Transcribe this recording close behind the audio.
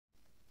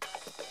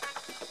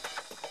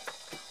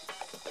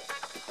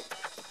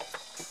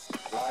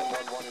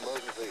911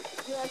 emergency.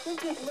 Yeah, I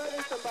think just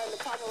murdered somebody in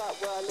the parking lot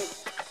where I live.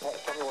 Tell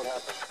me what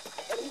happened.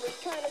 And he was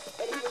trying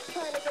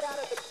to get out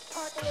of the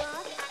parking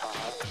lot. And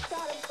he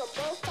shot him from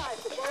both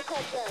sides. They both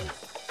had guns.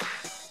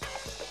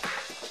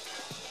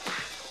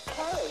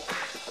 Hurry.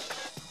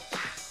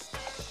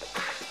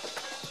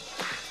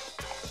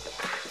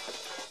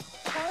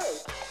 Hurry.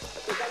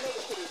 Because I know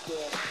the kid is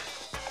dead.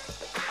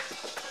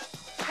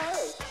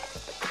 Hurry.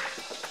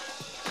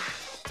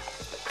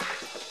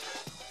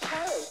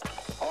 Hurry.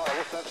 All right,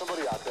 we'll send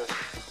somebody out there.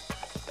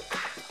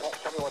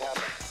 Tell me what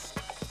happened.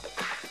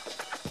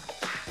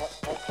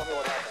 Tell me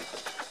what happened.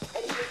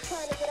 And he was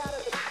trying to get out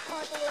of the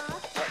parking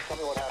lot. Tell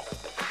me what happened.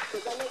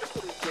 Because I know the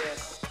kid is dead.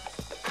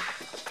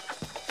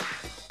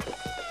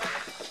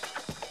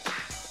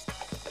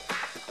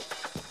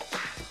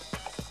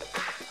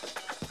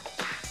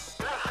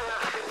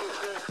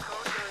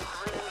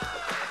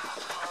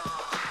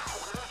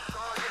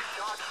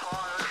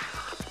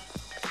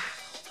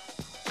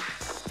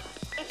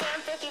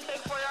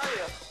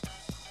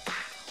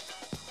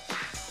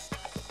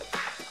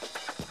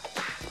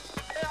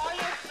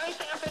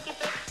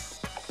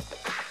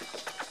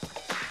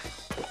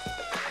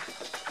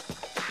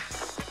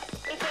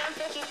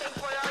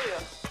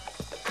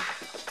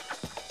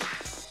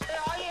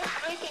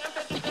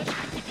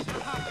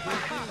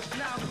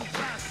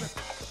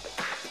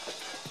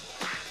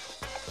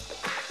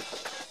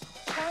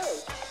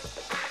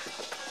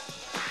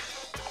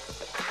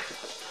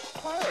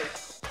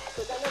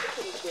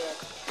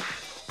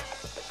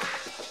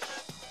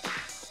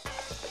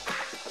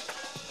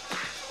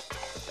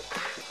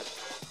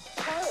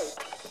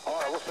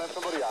 Send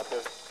somebody out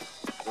there.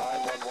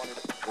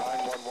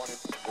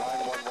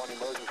 911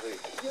 emergency.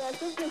 Yeah, I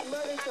think just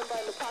murdered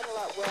somebody in the parking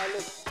lot where I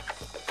live.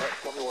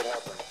 Tell me what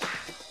happened.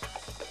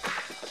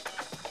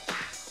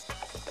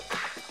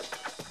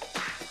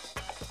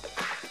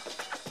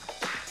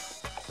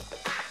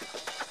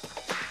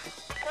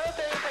 Code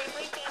 33,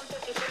 3 PM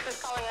 56 is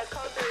calling us.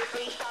 Code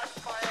 33, shots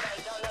fired. I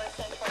don't know, it's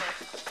 1020.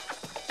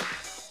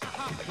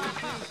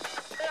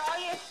 Where are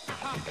you?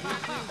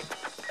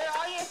 Where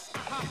are you?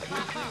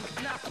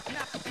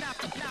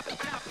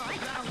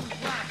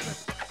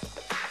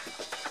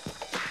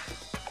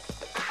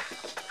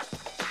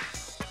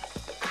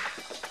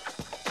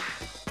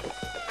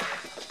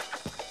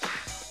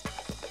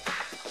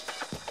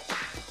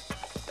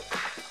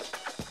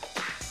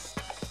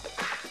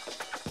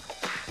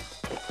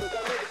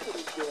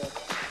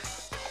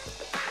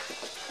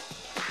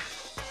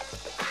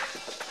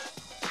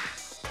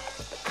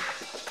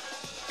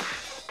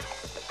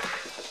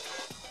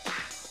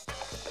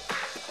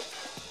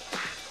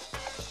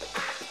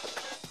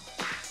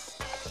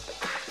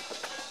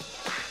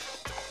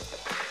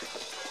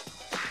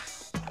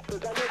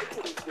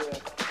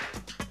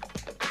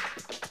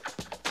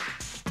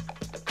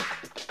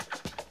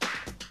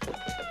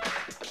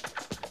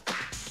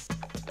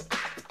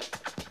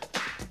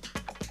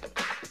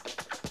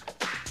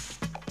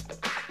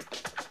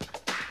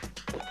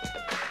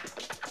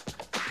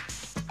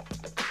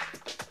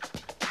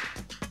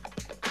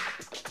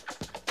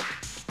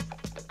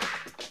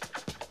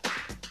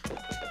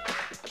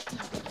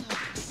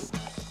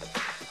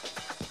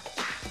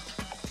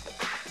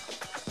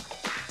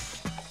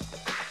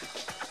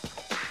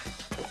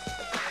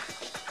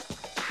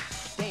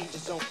 Danger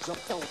zone, jump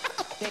zone.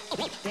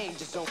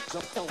 Danger zone,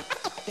 jump zone.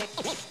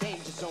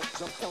 Danger zone,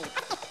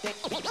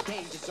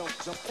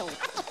 jump zone.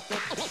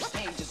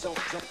 Danger zone,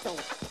 jump zone.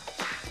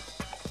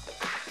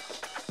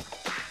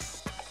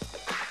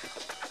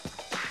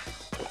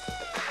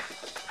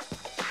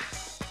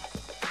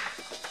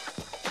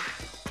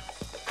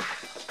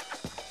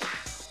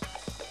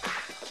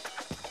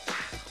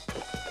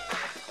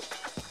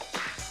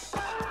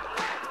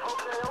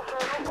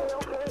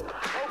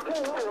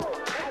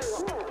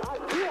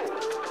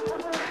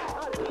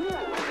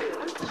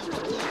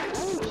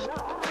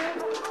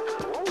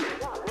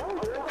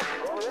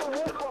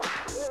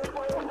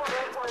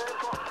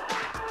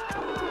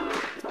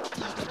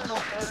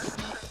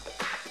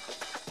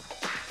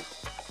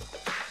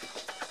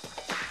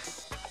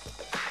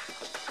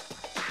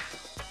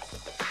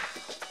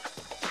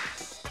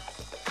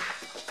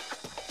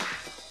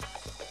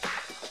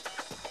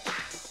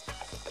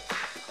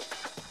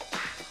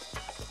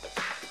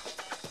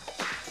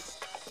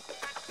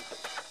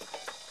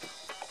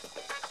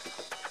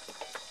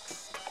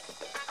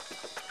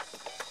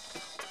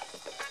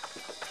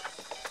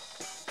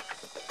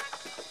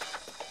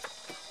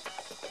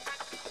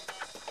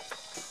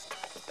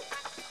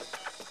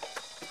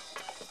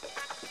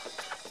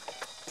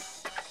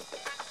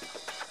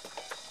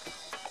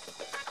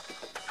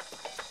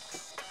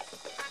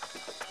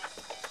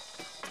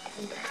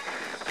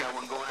 Got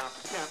one going out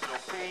to Capital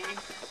P.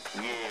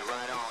 Yeah,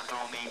 right on,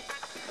 homie.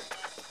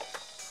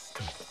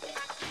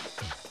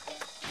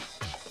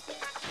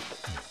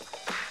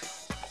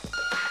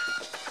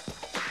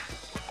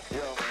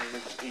 Yo, man,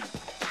 this is E.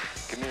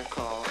 Give me a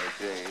call at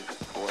Jay's at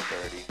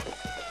 4:30.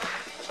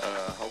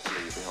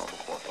 Hopefully you'll be home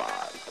before 5.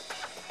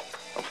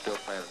 I'm still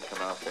planning to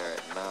come out there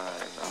at 9.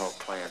 I hope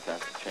plans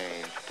haven't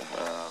changed.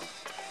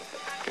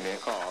 Give me a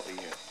call. I'll be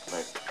here.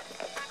 Later.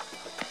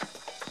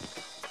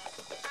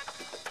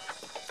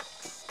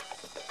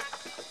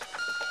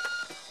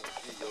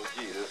 Yo,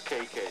 G, this is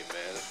KK,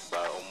 man. It's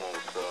about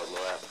almost a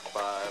little after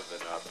 5,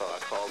 and I thought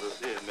I'd call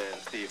this in, man,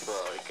 and see if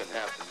it can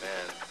happen,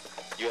 man.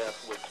 You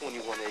asked what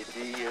 21 AD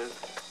is?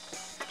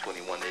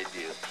 21 AD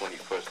is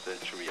 21st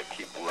century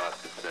Akipulat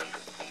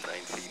descendants. In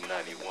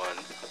 1991,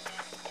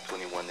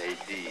 21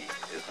 AD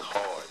is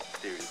hard,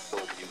 serious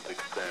soul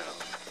music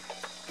sound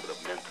with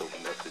a mental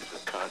message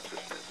of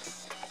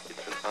consciousness.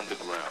 It's an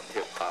underground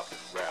hip-hop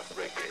and rap,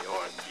 reggae,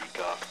 R&B,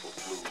 gospel,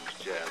 blues,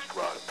 jazz,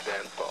 rock,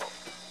 dancehall,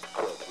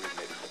 club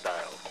remix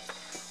style.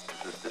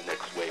 This is the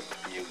next wave of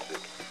music,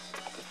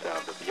 the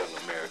sound of young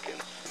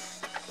Americans.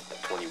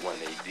 21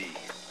 AD.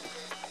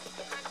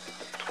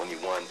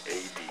 21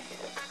 AD.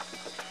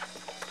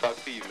 Talk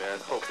to you, man.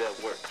 Hope that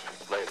works.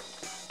 Later.